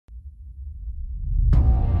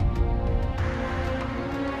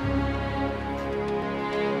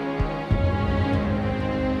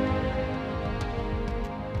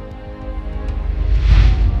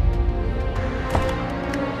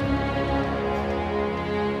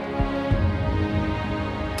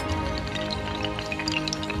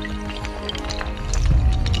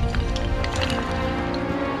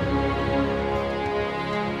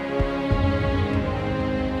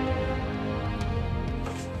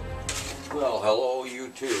Well, hello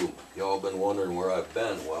YouTube. Y'all been wondering where I've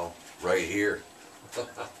been. Well, right here.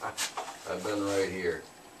 I've been right here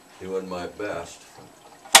doing my best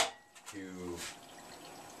to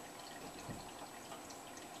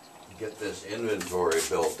get this inventory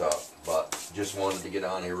built up, but just wanted to get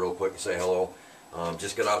on here real quick and say hello.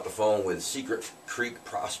 Just got off the phone with Secret Creek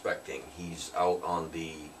Prospecting. He's out on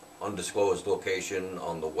the undisclosed location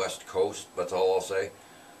on the west coast. That's all I'll say.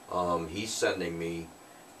 He's sending me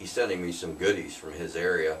some goodies from his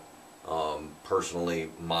area, personally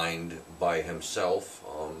mined by himself.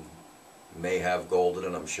 May have gold in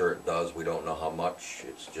it, I'm sure it does. We don't know how much.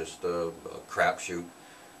 It's just a crapshoot.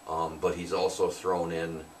 But he's also thrown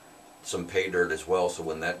in some pay dirt as well. So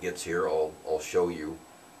when that gets here, I'll show you.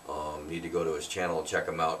 Need to go to his channel and check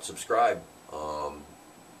him out. Subscribe.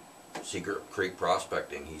 Secret Creek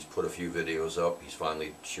Prospecting. He's put a few videos up. He's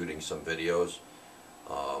finally shooting some videos.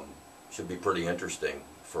 Should be pretty interesting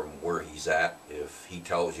from where he's at. If he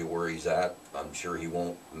tells you where he's at, I'm sure he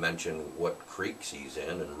won't mention what creeks he's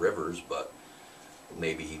in and rivers, but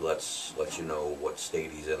maybe he lets you know what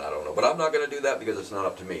state he's in. I don't know. But I'm not going to do that because it's not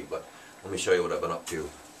up to me. But let me show you what I've been up to.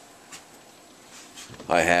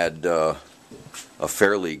 I had a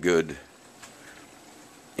fairly good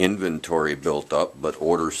inventory built up, but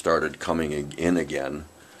orders started coming in again.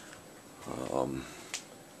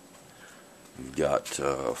 We've got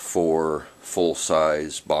 4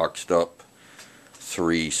 full-size boxed up,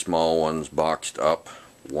 3 small ones boxed up,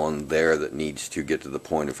 1 there that needs to get to the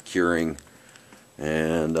point of curing,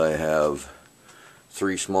 and I have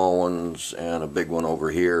 3 small ones and a big one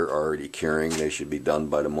over here already curing. They should be done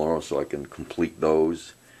by tomorrow, so I can complete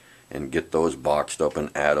those and get those boxed up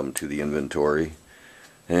and add them to the inventory.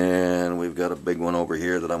 And we've got a big one over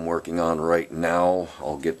here that I'm working on right now.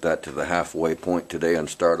 I'll get that to the halfway point today and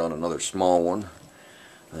start on another small one.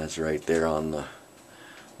 That's right there on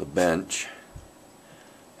the bench.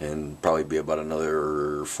 And probably be about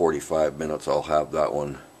another 45 minutes I'll have that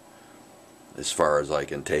one as far as I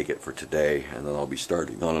can take it for today. And then I'll be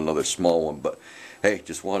starting on another small one. But hey,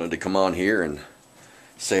 just wanted to come on here and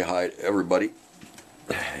say hi to everybody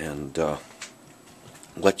and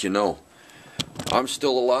let you know I'm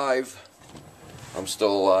still alive. I'm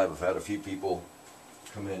still alive. I've had a few people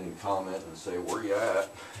come in and comment and say, where you at?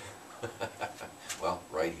 Well,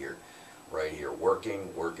 right here. Right here.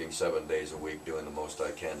 Working 7 days a week, doing the most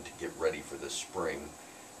I can to get ready for this spring.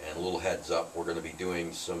 And a little heads up, we're going to be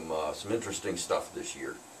doing some interesting stuff this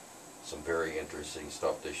year. Some very interesting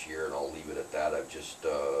stuff this year, and I'll leave it at that. I've just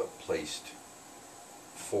placed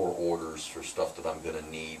 4 orders for stuff that I'm going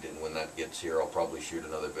to need, and when that gets here I'll probably shoot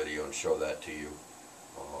another video and show that to you.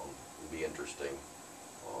 It'll be interesting.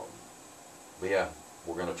 But yeah,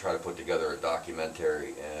 we're going to try to put together a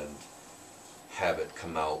documentary and have it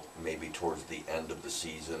come out maybe towards the end of the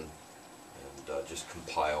season, and just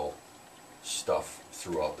compile stuff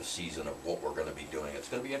throughout the season of what we're going to be doing. It's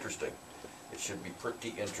going to be interesting. It should be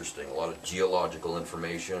pretty interesting. A lot of geological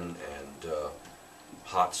information and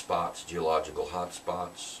hot spots, geological hot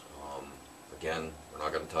spots. Again, we're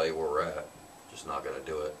not going to tell you where we're at. Just not going to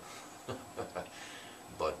do it.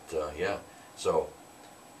 But yeah, so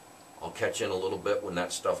I'll catch you in a little bit when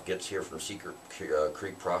that stuff gets here from Secret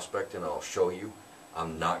Creek Prospecting. I'll show you.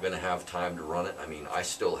 I'm not going to have time to run it. I mean, I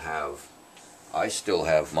still have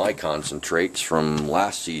my concentrates from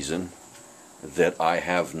last season that I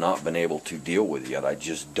have not been able to deal with yet. I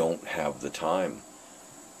just don't have the time.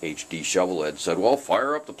 HD Shovelhead said, well,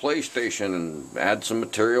 fire up the PlayStation and add some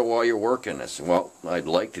material while you're working. I said, well, I'd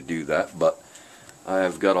like to do that, but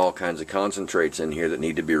I've got all kinds of concentrates in here that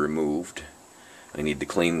need to be removed. I need to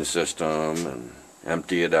clean the system and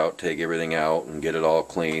empty it out, take everything out and get it all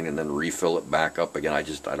clean and then refill it back up again. I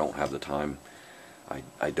don't have the time.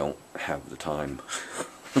 I don't have the time.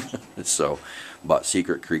 So, but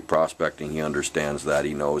Secret Creek Prospecting, he understands that.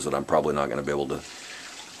 He knows that I'm probably not going to be able to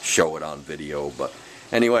show it on video, but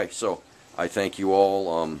anyway, so I thank you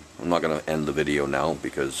all. I'm not going to end the video now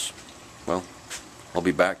because, well, I'll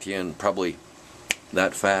be back to you in probably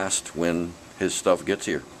that fast when his stuff gets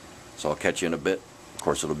here. So I'll catch you in a bit. Of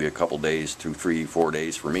course, it'll be a couple days, 2, 3, 4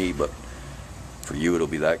 days for me, but for you it'll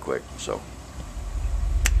be that quick. So,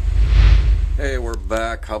 hey, we're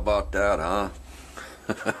back. How about that, huh?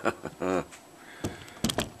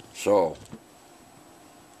 So,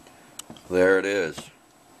 there it is.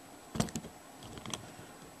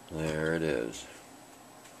 There it is.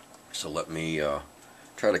 So let me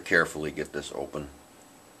try to carefully get this open.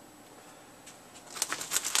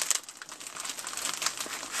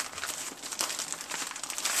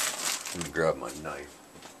 Let me grab my knife.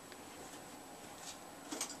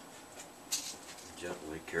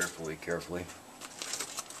 Gently, carefully, carefully.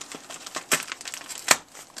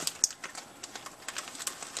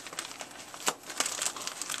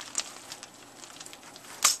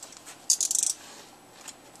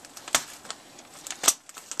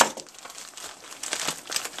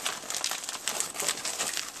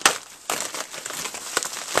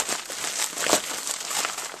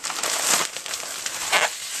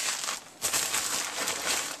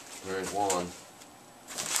 one.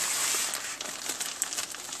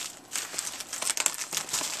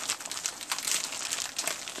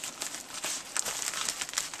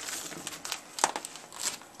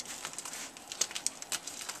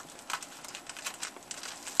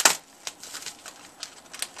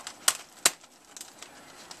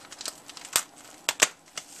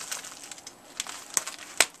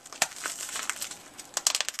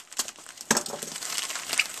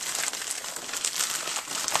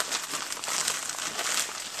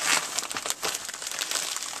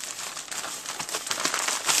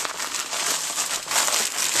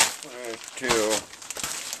 Two.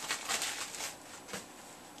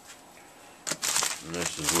 And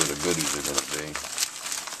this is where the goodies are going to be.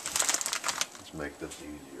 Let's make this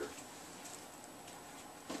easier.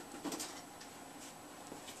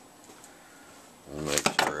 We'll make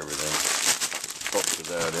sure everything up to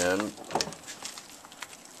that end.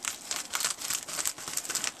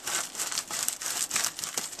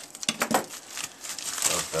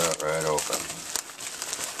 Cut that right open.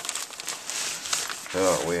 So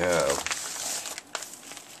we have,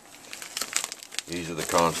 these are the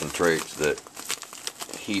concentrates that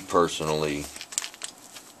he personally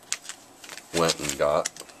went and got,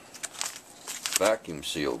 vacuum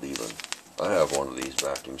sealed even. I have one of these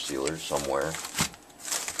vacuum sealers somewhere.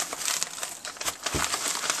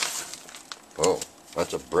 Oh,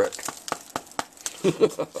 that's a brick.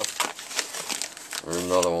 There's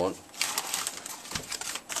another one.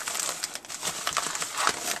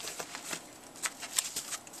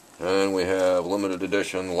 And we have limited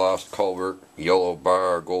edition Lost Culvert Yellow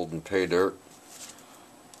Bar Golden Pay Dirt.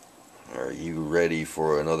 Are you ready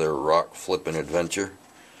for another rock flipping adventure?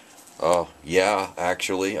 Yeah,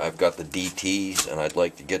 actually, I've got the DTs and I'd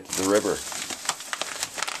like to get to the river.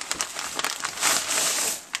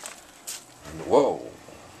 And whoa!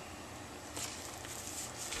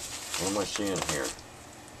 What am I seeing here?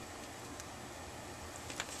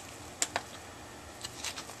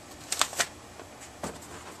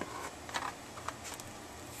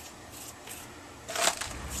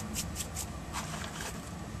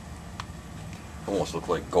 Almost look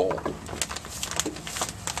like gold.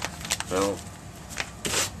 Well,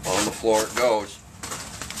 on the floor it goes.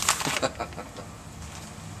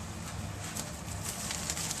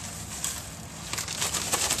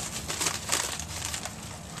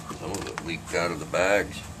 Some of it leaked out of the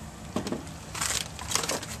bags.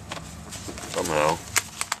 Somehow.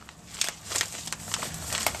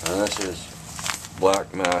 And this is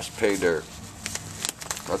Black Mass Pay Dirt.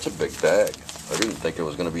 That's a big bag. I didn't think it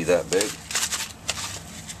was going to be that big.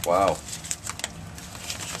 Wow.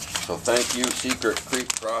 So thank you, Secret Creek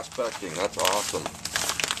Prospecting. That's awesome.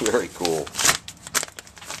 Very cool.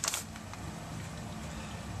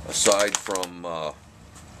 Aside from,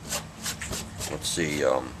 let's see,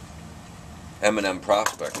 M&M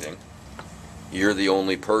Prospecting, you're the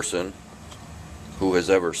only person who has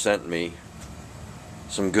ever sent me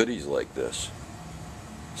some goodies like this.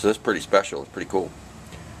 So that's pretty special. It's pretty cool.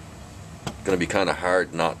 It's going to be kind of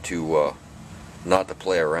hard not to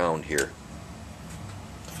play around here.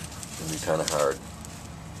 It's going to be kind of hard.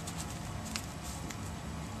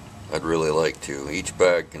 I'd really like to. Each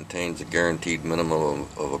bag contains a guaranteed minimum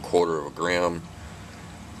of 1/4 gram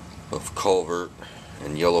of Culvert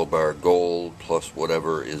and Yellow Bar Gold, plus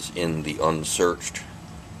whatever is in the unsearched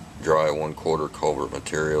dry 1/4 Culvert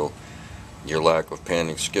material. Your lack of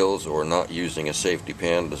panning skills or not using a safety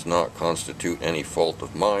pan does not constitute any fault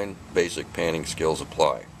of mine. Basic panning skills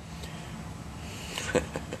apply.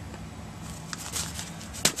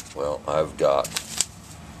 Well, I've got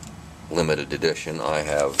limited edition. I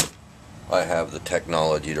have the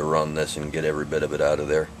technology to run this and get every bit of it out of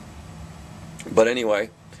there. But anyway,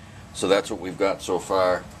 so that's what we've got so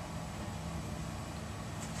far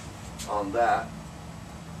on that.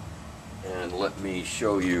 And let me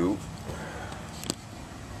show you,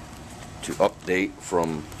 to update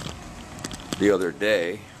from the other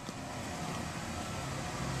day.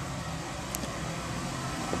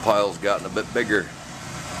 The pile's gotten a bit bigger.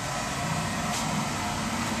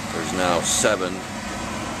 There's now 7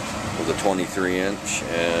 with a 23 inch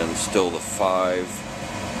and still the 5,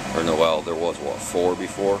 or no, well, there was what, 4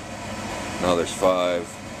 before? Now there's 5.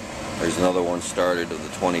 There's another one started of the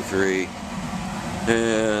 23,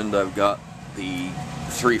 and I've got the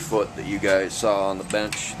 3-foot that you guys saw on the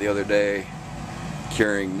bench the other day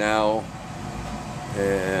curing now,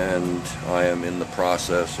 and I am in the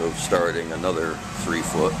process of starting another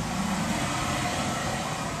 3-foot,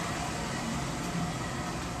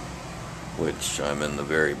 which I'm in the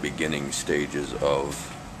very beginning stages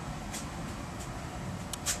of.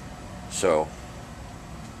 So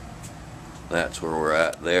that's where we're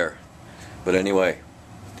at there. But anyway,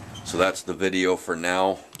 so that's the video for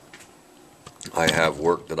now. I have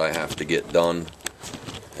work that I have to get done,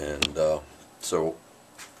 and so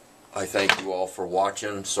I thank you all for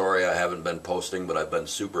watching. Sorry I haven't been posting, but I've been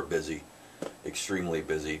super busy, extremely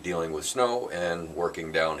busy, dealing with snow and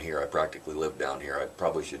working down here. I practically live down here. I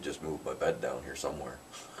probably should just move my bed down here somewhere.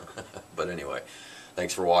 But anyway,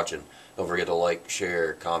 thanks for watching. Don't forget to like,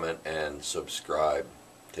 share, comment, and subscribe.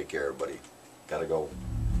 Take care, everybody. Gotta go.